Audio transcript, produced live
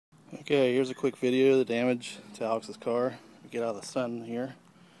Okay, here's a quick video of the damage to Alex's car. Get out of the sun here.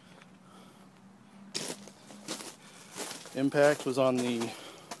 Impact was on the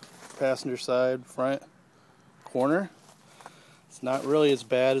passenger side front corner. It's not really as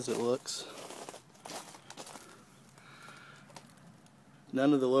bad as it looks.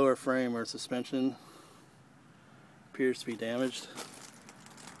 None of the lower frame or suspension appears to be damaged.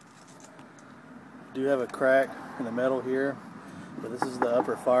 Do have a crack in the metal here, but this is the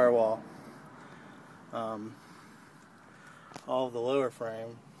upper firewall. All of the lower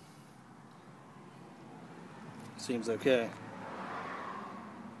frame seems okay.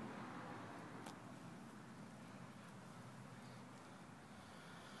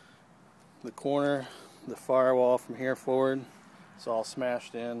 The corner, the firewall from here forward, it's all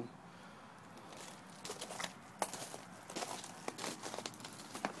smashed in.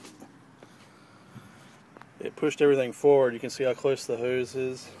 It pushed everything forward. You can see how close the hose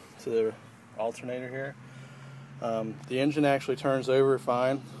is to the alternator here. The engine actually turns over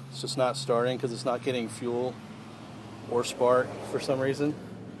fine. It's just not starting because it's not getting fuel or spark for some reason.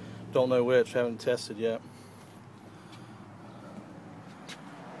 Don't know which, haven't tested yet.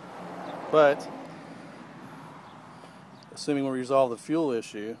 But assuming we resolve the fuel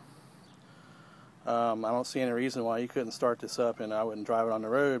issue, I don't see any reason why you couldn't start this up, and I wouldn't drive it on the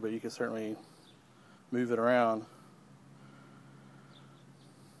road, but you could certainly move it around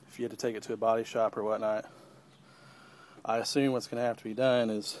if you had to take it to a body shop or whatnot. I assume what's going to have to be done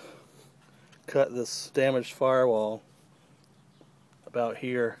is cut this damaged firewall about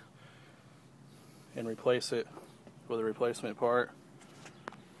here and replace it with a replacement part.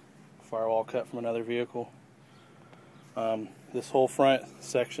 Firewall cut from another vehicle. This whole front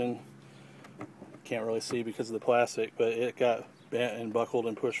section, can't really see because of the plastic, but it got bent and buckled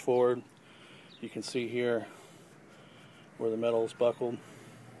and pushed forward. You can see here where the metal is buckled,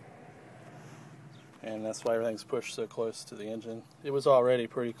 and that's why everything's pushed so close to the engine. It was already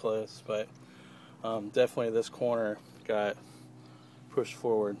pretty close, but definitely this corner got pushed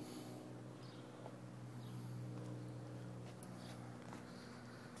forward.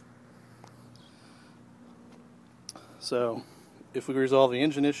 So if we resolve the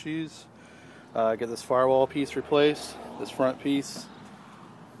engine issues, get this firewall piece replaced, this front piece,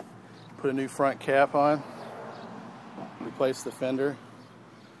 put a new front cap on, replace the fender,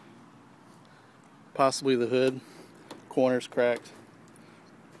 possibly the hood, corners cracked.